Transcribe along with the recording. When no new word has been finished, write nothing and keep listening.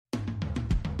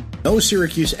No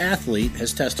Syracuse athlete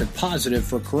has tested positive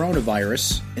for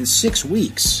coronavirus in 6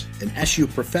 weeks. An SU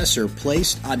professor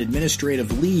placed on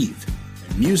administrative leave.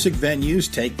 And music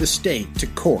venues take the state to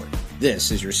court.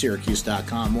 This is your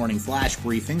Syracuse.com morning flash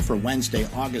briefing for Wednesday,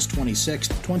 August 26,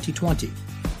 2020.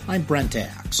 I'm Brent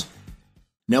Axe.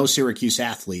 No Syracuse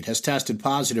athlete has tested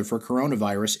positive for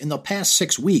coronavirus in the past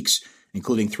 6 weeks,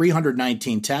 including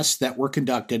 319 tests that were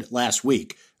conducted last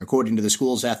week, according to the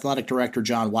school's athletic director,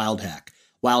 John Wildhack.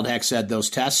 Wildhack said those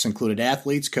tests included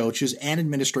athletes, coaches, and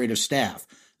administrative staff.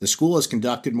 The school has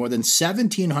conducted more than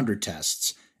 1,700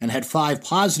 tests and had 5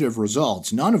 positive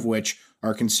results, none of which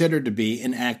are considered to be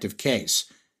an active case.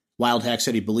 Wildhack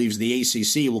said he believes the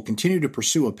ACC will continue to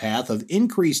pursue a path of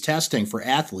increased testing for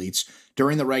athletes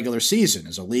during the regular season,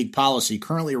 as a league policy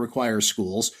currently requires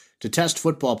schools to test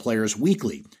football players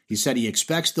weekly. He said he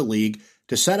expects the league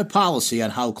to set a policy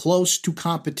on how close to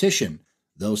competition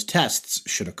those tests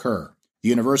should occur. The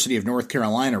University of North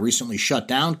Carolina recently shut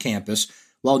down campus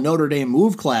while Notre Dame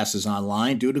moved classes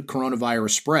online due to coronavirus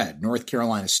spread. North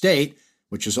Carolina State,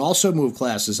 which has also moved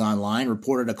classes online,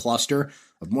 reported a cluster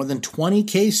of more than 20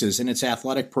 cases in its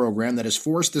athletic program that has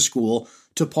forced the school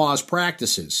to pause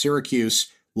practices. Syracuse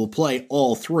will play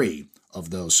all 3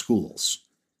 of those schools.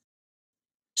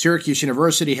 Syracuse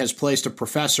University has placed a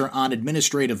professor on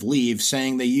administrative leave,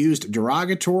 saying they used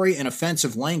derogatory and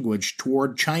offensive language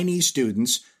toward Chinese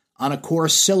students on a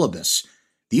course syllabus.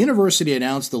 The university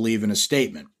announced the leave in a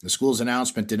statement. The school's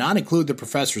announcement did not include the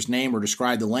professor's name or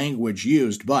describe the language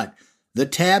used, but the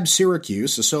Tab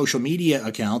Syracuse, a social media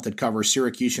account that covers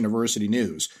Syracuse University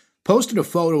news, posted a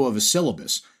photo of a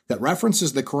syllabus that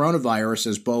references the coronavirus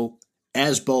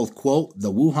as both, quote,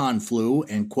 the Wuhan flu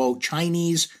and, quote,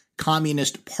 Chinese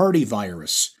Communist Party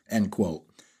virus, end quote.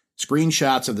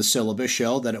 Screenshots of the syllabus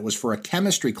show that it was for a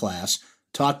chemistry class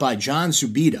taught by John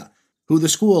Zubida, who the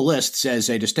school lists as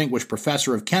a distinguished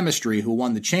professor of chemistry who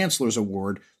won the Chancellor's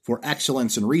Award for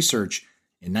Excellence in Research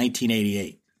in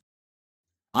 1988.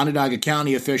 Onondaga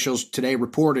County officials today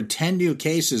reported 10 new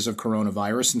cases of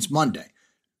coronavirus since Monday,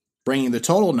 bringing the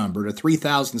total number to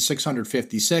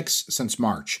 3,656 since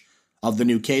March. Of the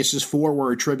new cases, 4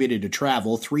 were attributed to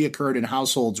travel, 3 occurred in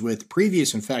households with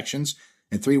previous infections,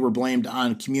 and 3 were blamed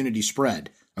on community spread,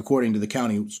 according to the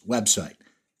county's website.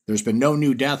 There's been no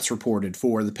new deaths reported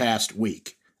for the past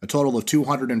week. A total of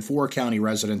 204 county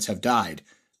residents have died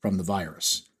from the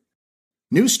virus.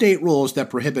 New state rules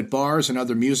that prohibit bars and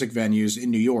other music venues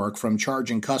in New York from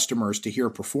charging customers to hear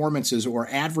performances or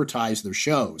advertise their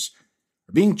shows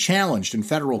are being challenged in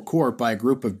federal court by a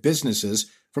group of businesses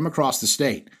from across the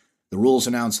state. The rules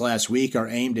announced last week are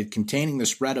aimed at containing the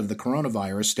spread of the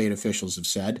coronavirus, state officials have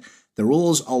said. The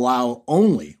rules allow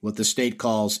only what the state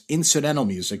calls incidental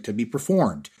music to be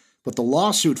performed. But the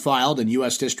lawsuit filed in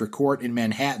U.S. District Court in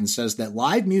Manhattan says that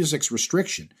live music's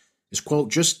restriction is,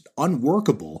 quote, just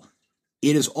unworkable.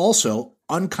 It is also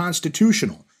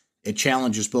unconstitutional. It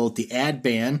challenges both the ad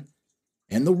ban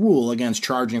and the rule against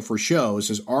charging for shows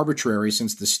as arbitrary,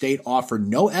 since the state offered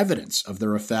no evidence of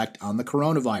their effect on the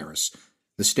coronavirus.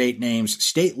 The state names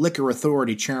State Liquor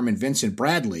Authority Chairman Vincent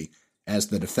Bradley as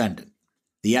the defendant.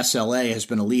 The SLA has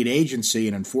been a lead agency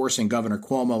in enforcing Governor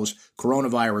Cuomo's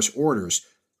coronavirus orders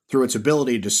through its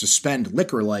ability to suspend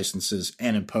liquor licenses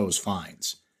and impose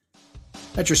fines.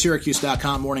 That's your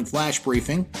Syracuse.com morning flash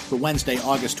briefing for Wednesday,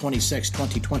 August 26,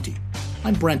 2020.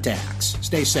 I'm Brent Axe.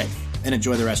 Stay safe and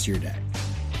enjoy the rest of your day.